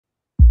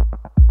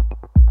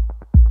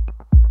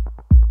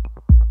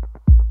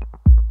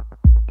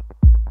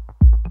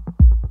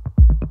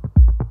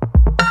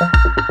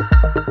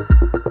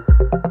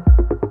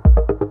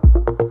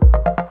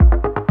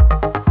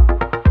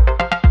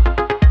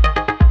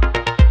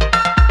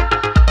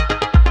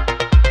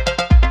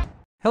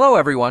Hello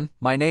everyone,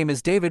 my name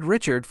is David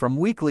Richard from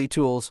Weekly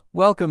Tools.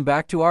 Welcome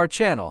back to our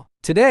channel.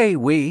 Today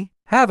we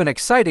have an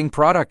exciting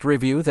product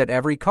review that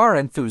every car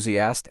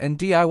enthusiast and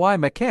DIY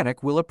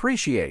mechanic will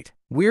appreciate.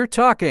 We're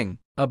talking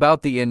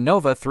about the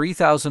Innova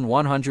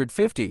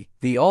 3150,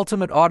 the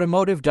ultimate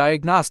automotive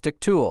diagnostic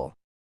tool.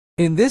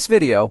 In this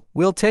video,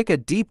 we'll take a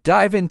deep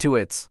dive into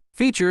its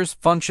features,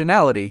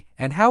 functionality,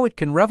 and how it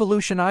can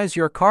revolutionize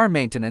your car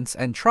maintenance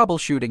and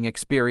troubleshooting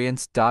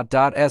experience.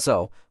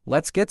 So,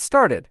 let's get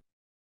started.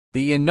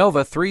 The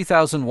Innova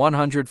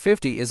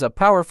 3150 is a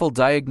powerful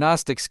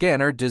diagnostic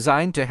scanner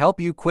designed to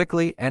help you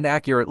quickly and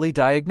accurately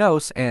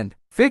diagnose and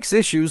fix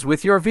issues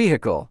with your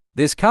vehicle.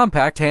 This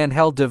compact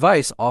handheld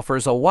device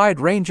offers a wide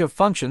range of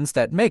functions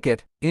that make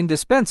it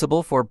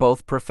indispensable for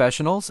both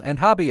professionals and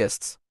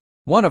hobbyists.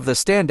 One of the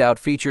standout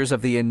features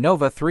of the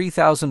Innova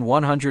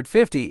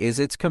 3150 is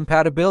its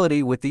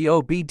compatibility with the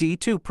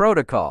OBD2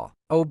 protocol.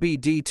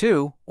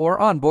 OBD2, or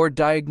Onboard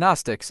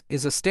Diagnostics,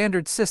 is a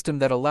standard system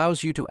that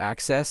allows you to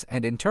access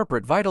and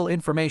interpret vital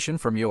information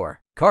from your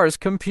car's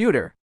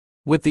computer.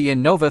 With the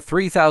Innova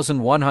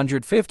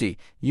 3150,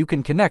 you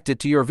can connect it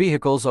to your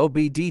vehicle's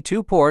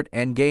OBD2 port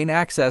and gain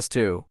access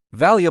to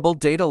valuable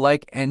data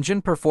like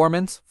engine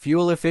performance,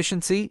 fuel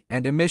efficiency,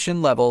 and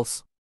emission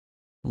levels.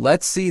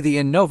 Let's see the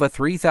Innova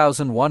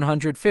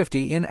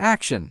 3150 in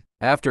action.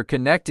 After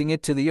connecting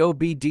it to the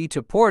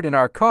OBD2 port in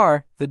our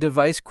car, the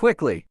device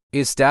quickly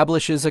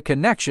establishes a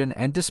connection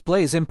and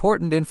displays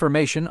important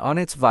information on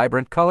its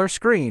vibrant color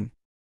screen.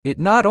 It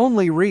not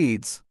only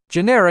reads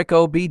generic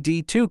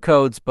OBD2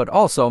 codes but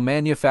also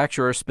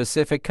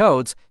manufacturer-specific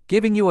codes,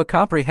 giving you a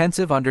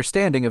comprehensive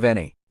understanding of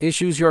any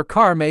issues your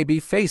car may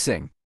be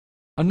facing.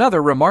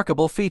 Another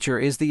remarkable feature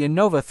is the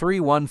Innova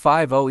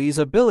 3150's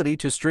ability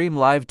to stream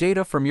live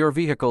data from your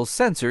vehicle's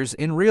sensors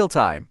in real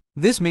time.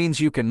 This means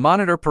you can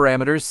monitor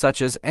parameters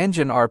such as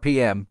engine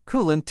RPM,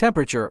 coolant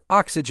temperature,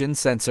 oxygen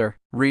sensor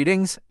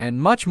readings, and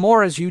much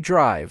more as you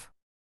drive.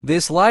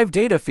 This live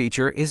data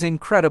feature is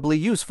incredibly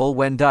useful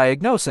when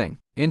diagnosing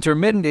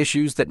intermittent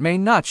issues that may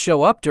not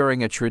show up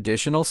during a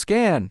traditional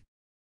scan.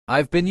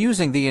 I've been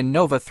using the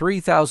Innova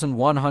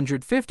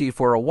 3150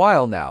 for a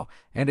while now,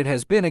 and it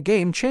has been a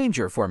game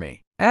changer for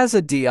me. As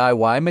a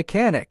DIY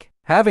mechanic,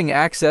 having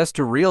access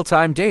to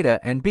real-time data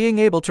and being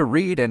able to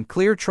read and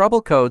clear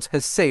trouble codes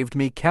has saved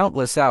me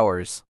countless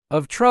hours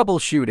of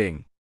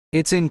troubleshooting.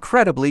 It's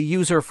incredibly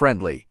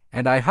user-friendly,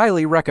 and I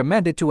highly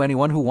recommend it to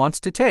anyone who wants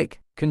to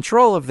take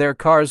control of their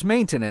car's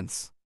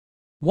maintenance.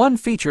 One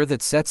feature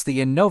that sets the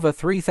Innova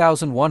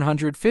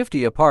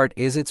 3150 apart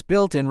is its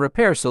built-in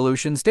repair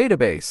solutions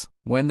database.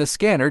 When the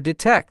scanner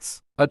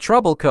detects a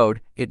trouble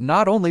code, it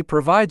not only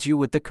provides you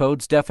with the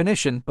code's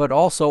definition but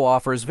also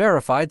offers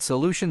verified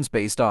solutions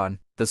based on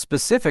the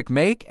specific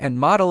make and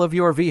model of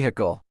your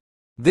vehicle.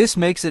 This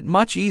makes it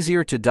much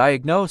easier to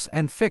diagnose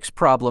and fix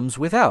problems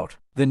without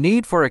the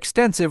need for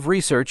extensive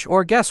research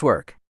or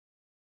guesswork.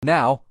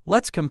 Now,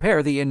 let's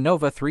compare the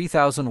Innova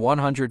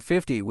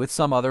 3150 with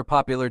some other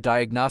popular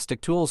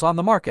diagnostic tools on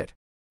the market.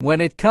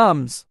 When it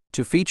comes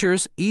to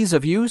features, ease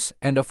of use,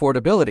 and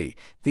affordability,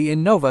 the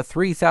Innova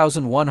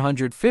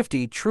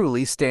 3150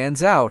 truly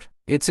stands out.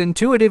 Its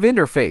intuitive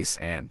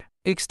interface and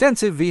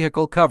extensive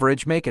vehicle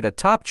coverage make it a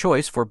top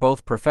choice for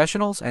both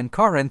professionals and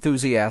car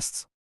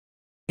enthusiasts.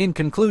 In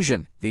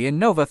conclusion, the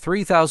Innova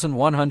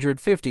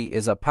 3150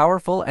 is a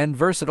powerful and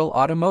versatile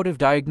automotive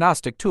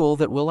diagnostic tool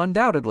that will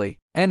undoubtedly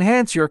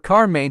enhance your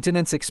car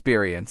maintenance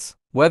experience.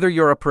 Whether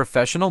you're a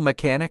professional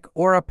mechanic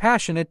or a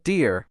passionate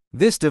DIYer,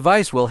 this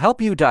device will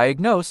help you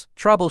diagnose,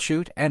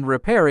 troubleshoot, and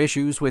repair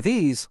issues with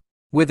ease.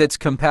 With its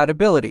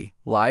compatibility,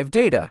 live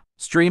data,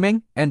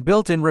 streaming, and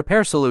built-in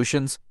repair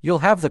solutions, you'll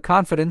have the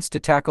confidence to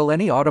tackle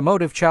any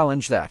automotive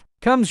challenge that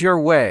comes your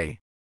way.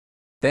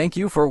 Thank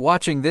you for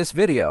watching this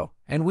video,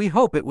 and we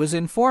hope it was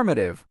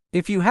informative.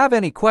 If you have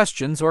any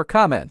questions or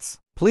comments,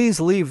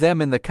 please leave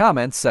them in the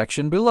comments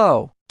section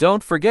below.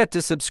 Don't forget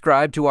to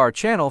subscribe to our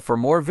channel for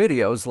more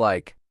videos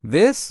like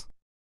this.